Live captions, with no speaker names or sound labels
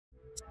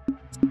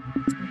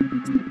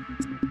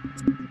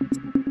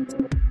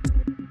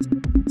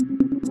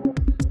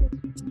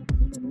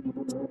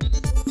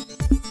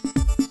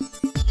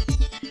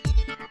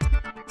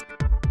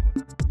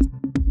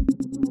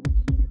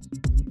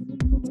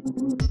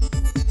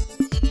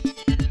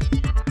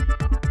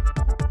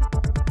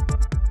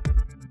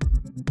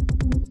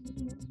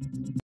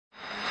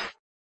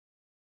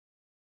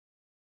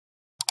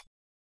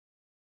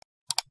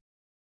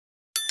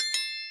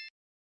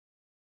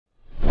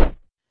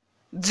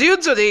Due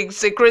to the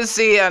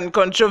secrecy and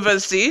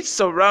controversy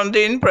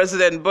surrounding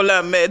President Bola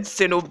Ahmed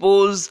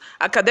Tinubu's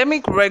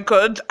academic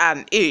record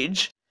and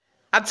age,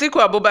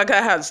 Atiku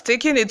Abubakar has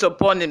taken it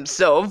upon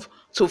himself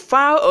to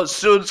file a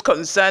suit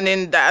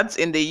concerning that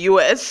in the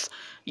US,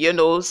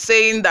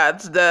 saying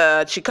that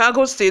the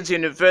Chicago State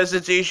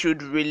University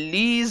should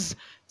release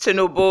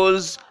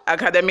Tinubu's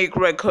academic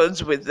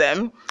records with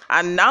them.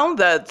 And now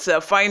that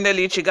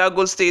finally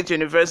Chicago State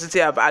University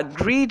have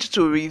agreed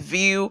to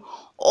review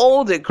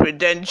all the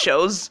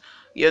credentials,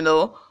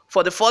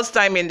 for the first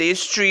time in the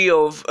history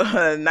of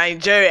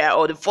Nigeria,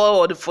 or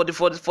for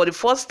the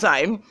first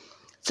time,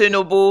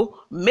 Tinubu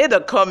made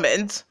a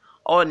comment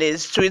on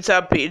his Twitter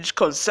page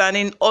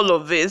concerning all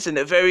of this in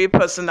a very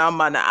personal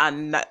manner,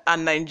 and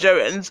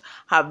Nigerians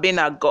have been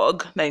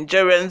agog.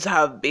 Nigerians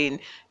have been,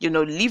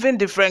 leaving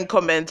different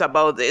comments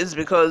about this,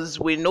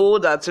 because we know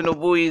that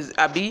Tinubu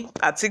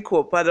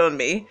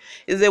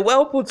is a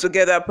well put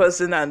together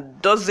person and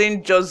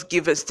doesn't just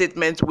give a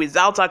statement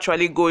without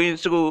actually going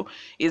through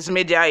his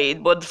media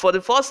aid. But for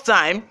the first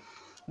time,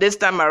 this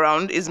time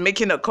around, is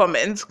making a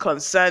comment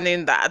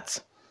concerning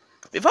that.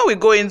 Before we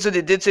go into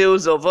the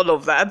details of all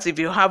of that, if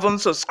you haven't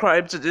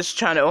subscribed to this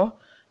channel,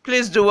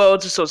 please do well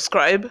to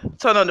subscribe,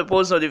 turn on the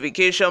post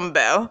notification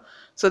bell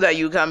so that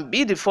you can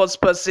be the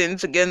first person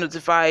to get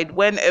notified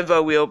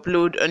whenever we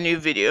upload a new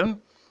video.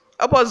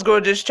 Help us grow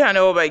this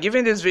channel by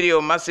giving this video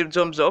a massive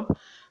thumbs up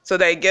so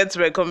that it gets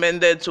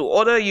recommended to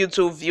other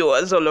YouTube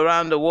viewers all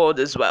around the world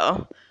as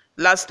well.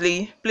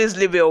 Lastly, please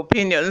leave your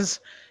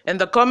opinions in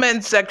the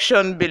comment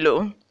section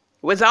below.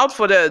 Without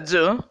further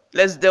ado,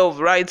 let's delve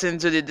right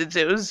into the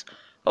details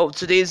of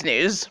today's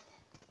news.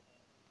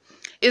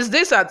 Is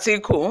this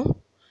Atiku?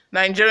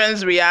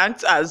 Nigerians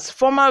react as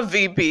former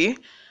VP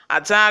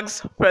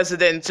attacks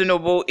President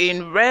Tinubu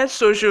in rare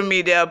social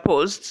media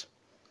post.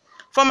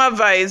 Former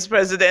Vice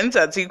President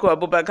Atiku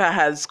Abubakar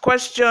has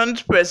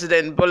questioned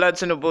President Bola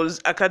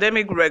Tinubu's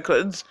academic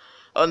records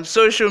on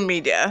social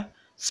media,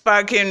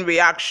 sparking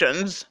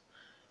reactions.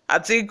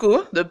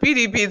 Atiku, the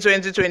PDP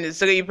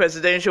 2023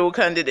 presidential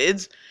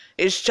candidate,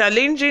 is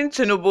challenging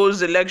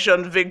Tinubu's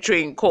election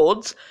victory in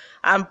court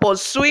and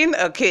pursuing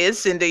a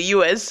case in the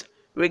US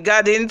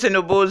regarding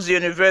Tinubu's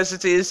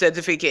university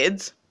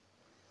certificate.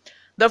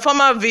 The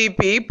former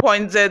VP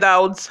pointed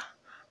out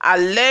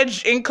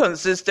alleged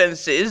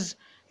inconsistencies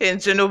in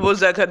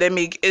Tinubu's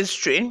academic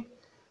history,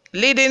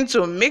 leading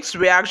to mixed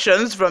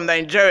reactions from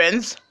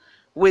Nigerians,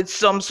 with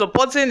some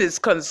supporting his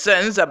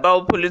concerns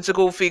about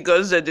political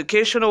figures'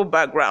 educational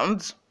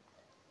backgrounds.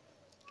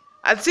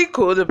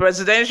 Atiku, the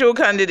presidential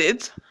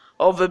candidate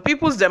of the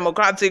People's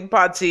Democratic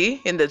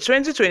Party in the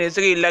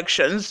 2023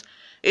 elections,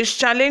 is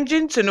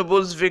challenging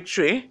Tinubu's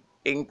victory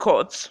in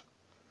court.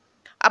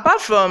 Apart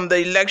from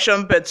the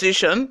election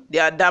petition, the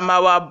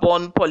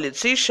Adamawa-born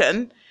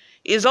politician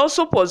is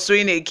also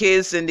pursuing a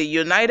case in the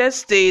United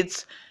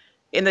States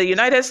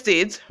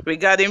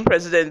regarding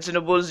President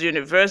Tinubu's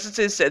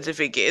university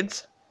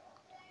certificate.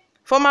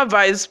 Former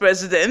Vice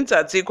President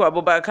Atiku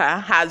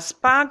Abubakar has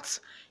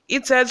sparked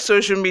heated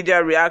social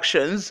media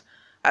reactions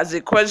as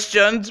he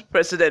questioned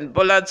President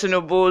Bola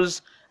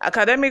Tinubu's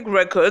academic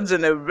records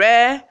in a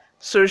rare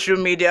social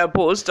media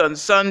post on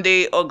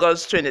Sunday,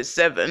 August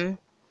 27.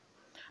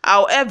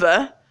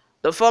 However,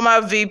 the former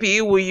VP,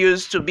 who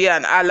used to be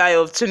an ally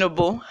of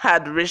Tinubu,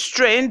 had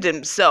restrained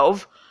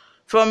himself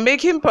from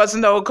making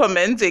personal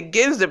comments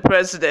against the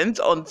president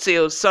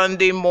until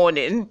Sunday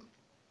morning.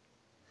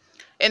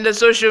 In the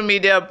social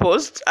media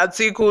post,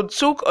 Atiku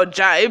took a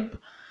jibe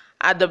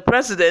at the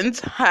president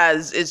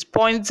as is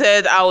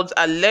pointed out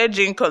alleged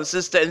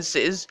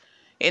inconsistencies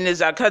in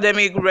his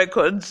academic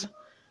records.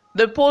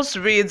 The post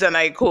reads, and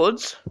I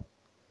quote,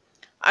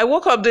 "I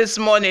woke up this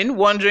morning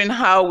wondering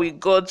how we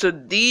got to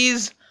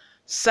these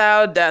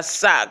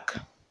sack.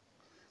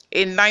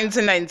 In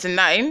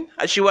 1999,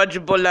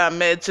 Asiwaju Bola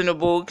Ahmed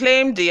Tinubu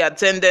claimed he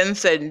attended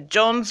St.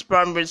 John's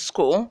Primary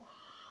School,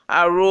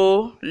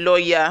 Aro,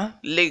 Loya,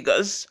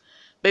 Lagos,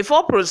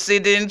 before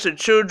proceeding to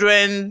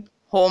Children's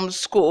Home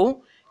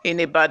School in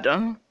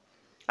Ibadan.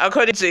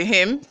 According to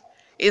him,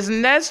 his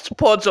next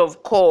port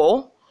of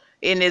call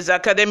in his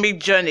academic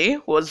journey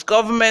was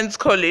Government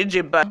College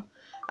Ibadan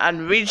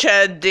and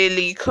Richard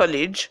Daley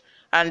College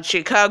and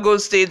Chicago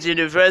State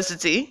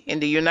University in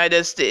the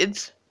United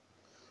States.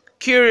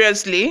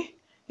 Curiously,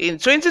 in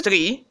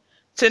 2023,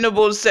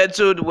 Tinubu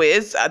settled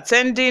with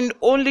attending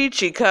only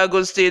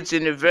Chicago State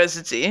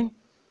University.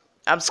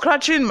 I'm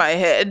scratching my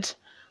head.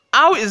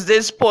 How is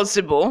this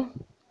possible?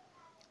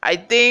 I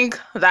think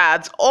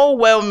that all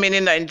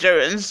well-meaning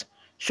Nigerians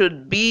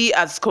should be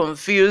as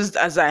confused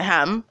as I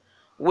am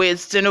with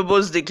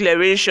Tinubu's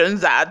declaration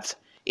that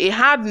he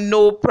had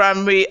no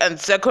primary and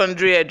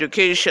secondary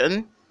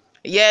education,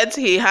 yet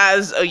he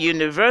has a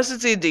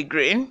university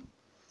degree.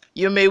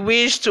 You may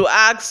wish to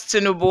ask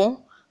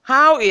Tinubu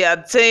how he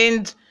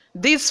attained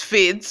this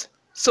feat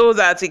so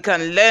that we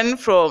can learn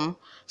from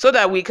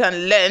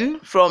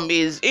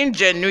his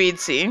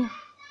ingenuity.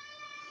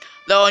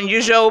 The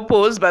unusual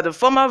post by the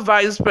former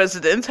vice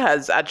president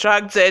has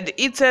attracted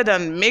heated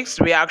and mixed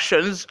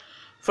reactions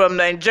from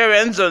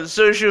Nigerians on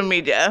social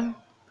media.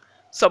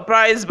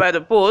 Surprised by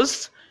the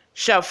post,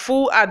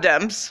 Shafu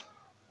Adams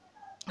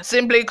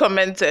simply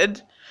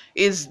commented,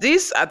 "Is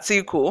this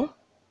Atiku?"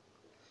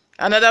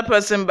 Another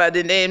person by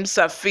the name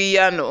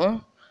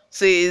Safiyano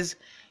says,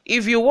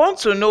 "If you want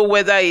to know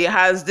whether he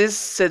has this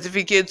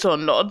certificate or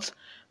not,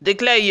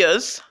 declare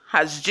yours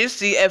as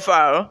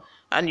GCFR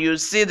and you'll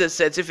see the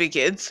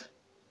certificate."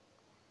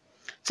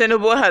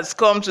 Tinubu has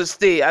come to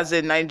stay as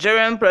a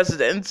Nigerian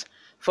president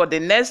for the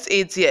next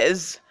 8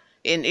 years,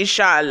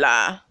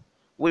 inshallah.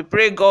 We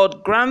pray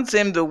God grants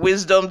him the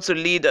wisdom to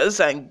lead us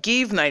and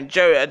give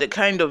Nigeria the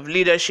kind of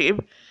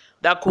leadership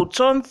that could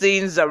turn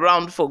things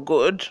around for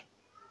good.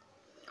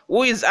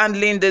 Who is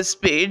handling this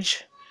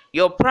page?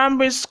 Your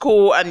primary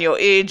school and your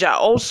age are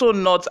also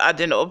not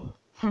adding up.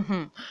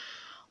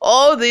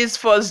 All these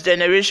first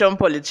generation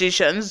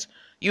politicians,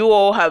 you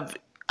all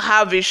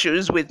have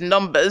issues with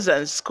numbers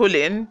and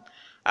schooling.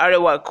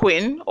 Arewa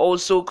Queen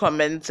also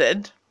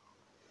commented.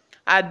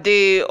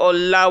 Ade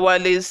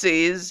Olawale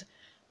says,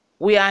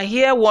 "We are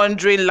here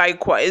wondering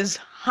likewise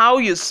how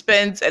you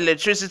spent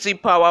electricity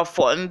power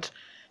fund.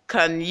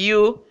 Can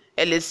you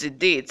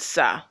elucidate,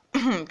 sir?"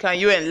 Can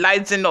you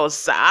enlighten us,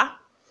 sir?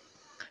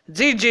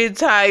 DJ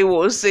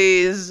Taiwo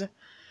says,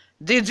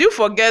 "Did you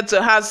forget to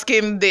ask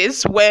him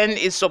this when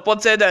he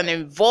supported and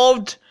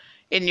involved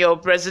in your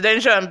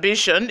presidential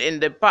ambition in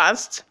the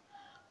past?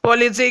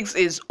 Politics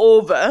is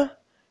over.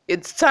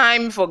 It's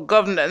time for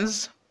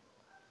governance."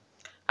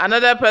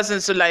 Another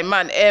person,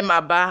 Sulaiman M.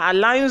 Abba,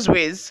 aligns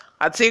with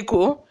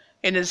Atiku.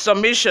 In his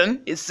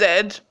submission, he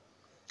said,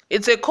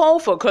 "It's a call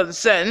for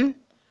concern.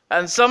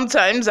 And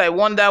sometimes I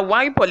wonder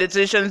why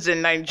politicians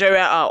in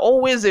Nigeria are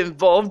always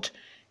involved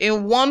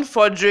in one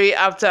forgery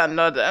after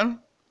another.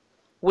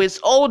 With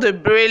all the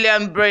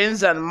brilliant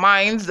brains and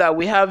minds that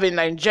we have in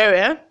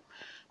Nigeria,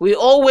 we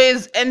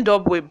always end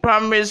up with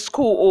primary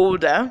school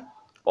holder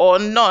or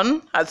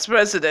none as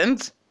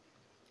president.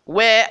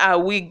 Where are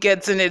we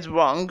getting it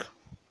wrong?"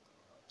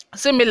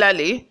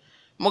 Similarly,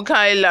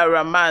 Mukaila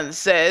Rahman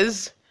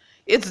says,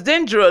 "It's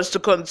dangerous to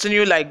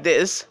continue like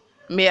this.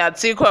 May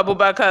Atiku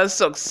Abubakar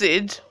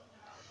succeed."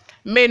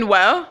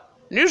 Meanwhile,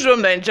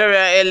 Newsroom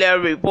Nigeria earlier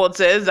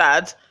reported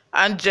that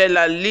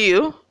Angela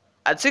Liu,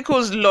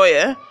 Atiku's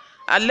lawyer,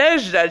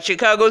 alleged that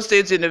Chicago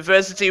State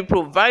University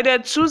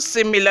provided 2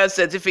 similar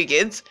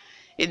certificates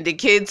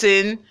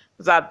indicating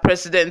that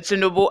President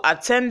Tinubu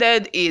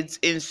attended its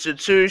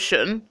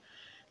institution.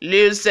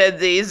 Liu said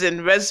this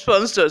in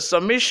response to a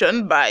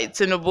submission by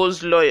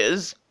Tinubu's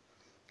lawyers.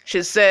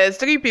 She said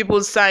 3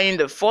 people signed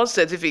the first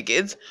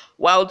certificate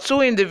while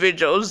 2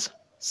 individuals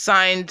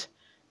signed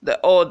the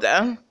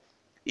other.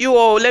 You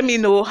all, let me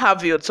know,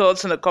 have your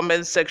thoughts in the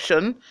comment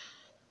section.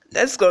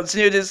 Let's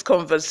continue this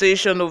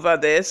conversation over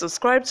there.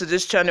 Subscribe to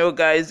this channel,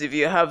 guys, if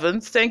you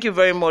haven't. Thank you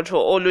very much for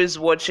always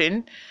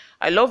watching.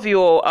 I love you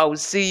all. I will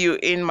see you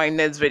in my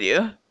next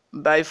video.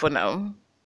 Bye for now.